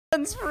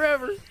guns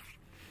forever.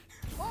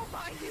 Oh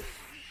my!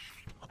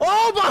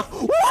 Oh my!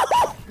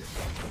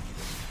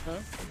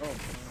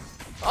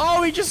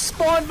 Oh, he just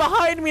spawned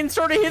behind me and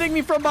started hitting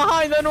me from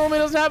behind. That normally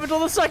doesn't happen until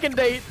the second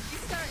date.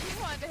 He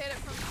wanted to hit it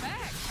from the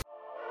back.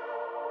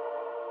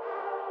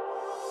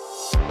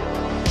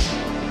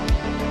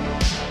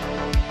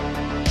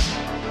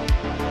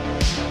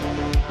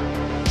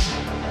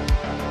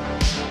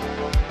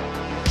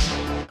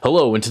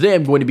 Hello, and today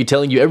I'm going to be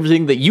telling you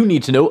everything that you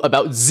need to know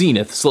about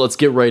Zenith, so let's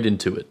get right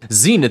into it.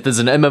 Zenith is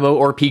an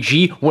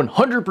MMORPG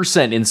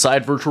 100%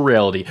 inside virtual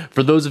reality.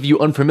 For those of you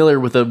unfamiliar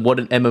with what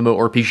an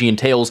MMORPG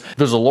entails,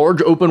 there's a large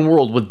open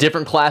world with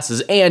different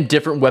classes and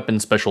different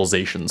weapon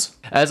specializations.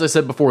 As I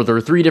said before, there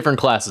are 3 different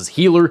classes: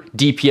 healer,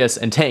 DPS,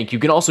 and tank. You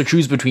can also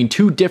choose between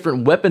 2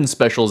 different weapon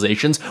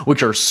specializations,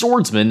 which are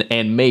swordsman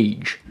and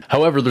mage.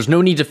 However, there's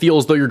no need to feel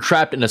as though you're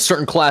trapped in a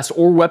certain class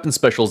or weapon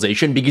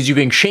specialization because you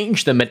can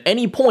change them at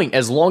any point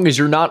as long as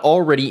you're not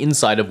already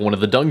inside of one of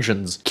the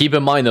dungeons. Keep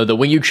in mind though that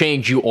when you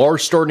change, you are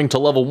starting to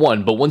level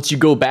 1, but once you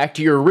go back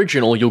to your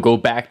original, you'll go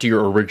back to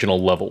your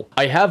original level.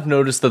 I have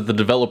noticed that the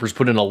developers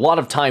put in a lot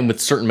of time with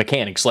certain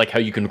mechanics, like how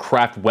you can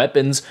craft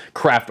weapons,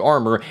 craft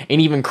armor,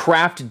 and even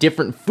craft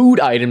different food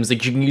items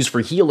that you can use for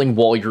healing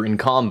while you're in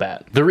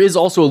combat. There is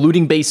also a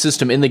looting-based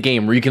system in the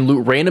game where you can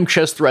loot random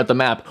chests throughout the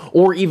map,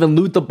 or even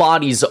loot the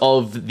bodies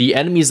of the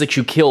enemies that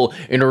you kill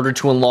in order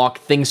to unlock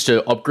things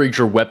to upgrade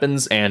your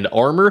weapons and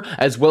armor,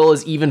 as well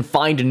as even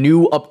find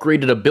new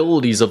upgraded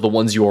abilities of the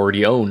ones you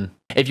already own.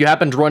 If you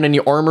happen to run any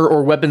armor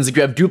or weapons that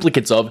you have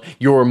duplicates of,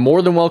 you're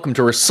more than welcome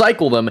to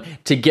recycle them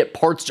to get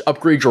parts to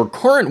upgrade your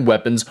current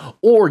weapons,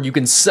 or you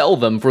can sell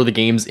them for the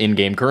game's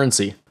in-game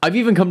currency. I've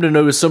even come to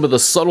notice some of the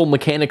subtle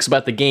mechanics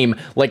about the game,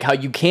 like how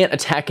you can't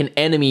attack an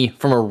enemy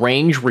from a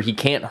range where he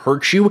can't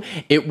hurt you.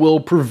 It will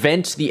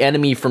prevent the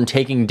enemy from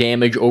taking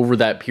damage over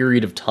that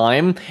period of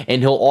time,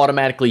 and he'll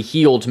automatically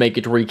heal to make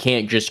it to where you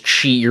can't just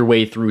cheat your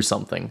way through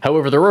something.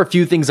 However, there are a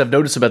few things I've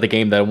noticed about the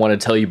game that I want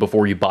to tell you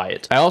before you buy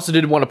it. I also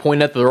did want to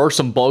point out that there are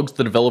some bugs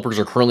the developers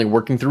are currently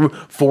working through.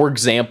 For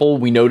example,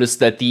 we noticed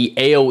that the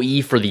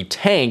AoE for the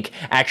tank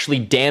actually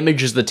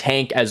damages the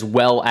tank as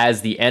well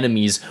as the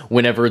enemies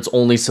whenever it's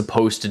only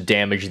supposed to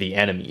damage the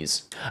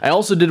enemies. I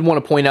also did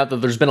want to point out that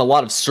there's been a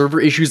lot of server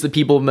issues that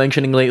people have been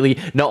mentioning lately,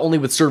 not only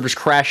with servers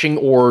crashing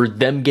or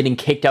them getting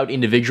kicked out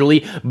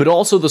individually, but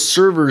also the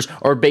servers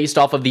are based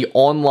off of the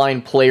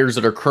online players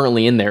that are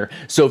currently in there.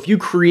 So if you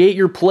create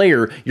your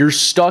player, you're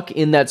stuck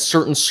in that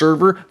certain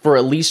server for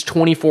at least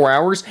 24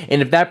 hours,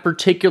 and if that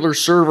particular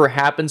server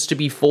happens to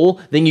be full,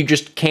 then you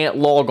just can't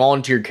log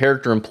on to your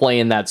character and play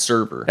in that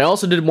server. I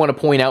also did want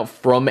to point out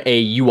from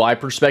a UI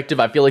perspective,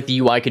 I feel like the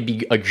UI could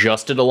be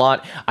adjusted a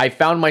lot. I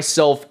found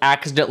myself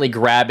accidentally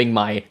grabbing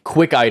my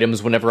quick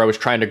items whenever I was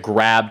trying to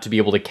grab to be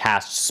able to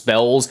cast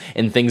spells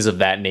and things of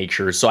that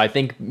nature. So I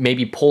think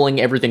maybe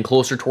pulling everything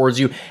closer towards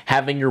you,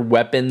 having your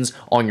weapons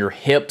on your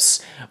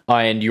hips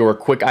and your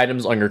quick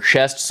items on your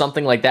chest,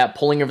 something like that,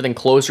 pulling everything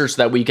closer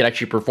so that way you can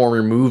actually perform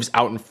your moves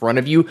out in front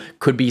of you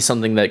could be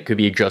something that could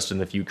be adjusted in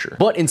the future.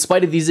 But in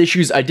spite of these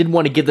issues, I did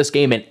want to give this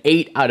game an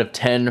 8 out of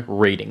 10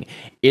 rating.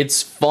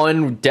 It's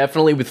fun,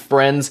 definitely with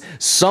friends.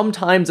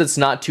 Sometimes it's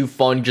not too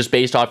fun just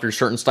based off your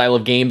certain style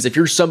of games. If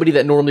you're somebody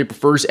that normally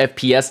prefers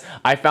FPS,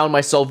 I found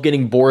myself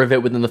getting bored of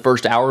it within the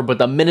first hour, but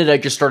the minute I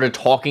just started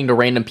talking to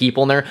random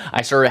people in there,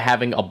 I started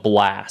having a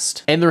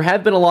blast. And there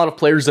have been a lot of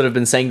players that have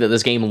been saying that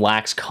this game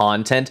lacks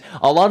content.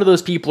 A lot of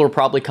those people are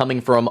probably coming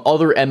from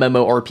other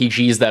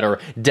MMORPGs that are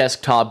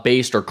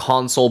desktop-based or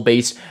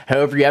console-based.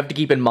 However, you have to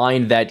keep in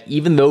mind that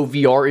even though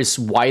VR is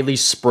widely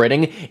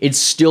spreading, it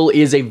still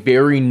is a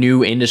very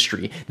new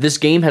industry. This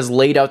game has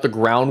laid out the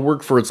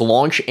groundwork for its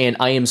launch, and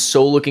I am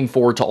so looking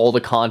forward to all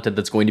the content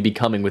that's going to be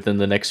coming within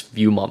the next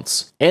few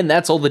months. And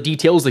that's all the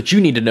details that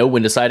you need to know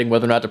when deciding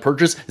whether or not to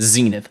purchase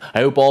Zenith. I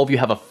hope all of you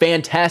have a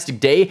fantastic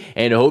day,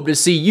 and I hope to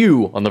see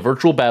you on the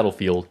virtual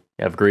battlefield.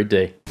 Have a great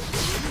day.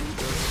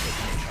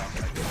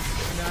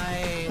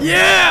 Nice.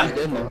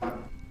 Yeah!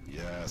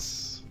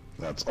 Yes,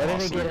 that's Why did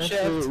I get awesome.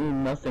 absolutely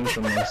nothing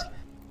from this?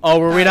 Oh,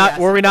 were we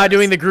not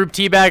doing the group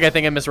teabag? I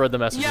think I misread the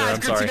message there. I'm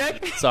group sorry.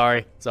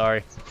 teabag.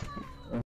 Sorry.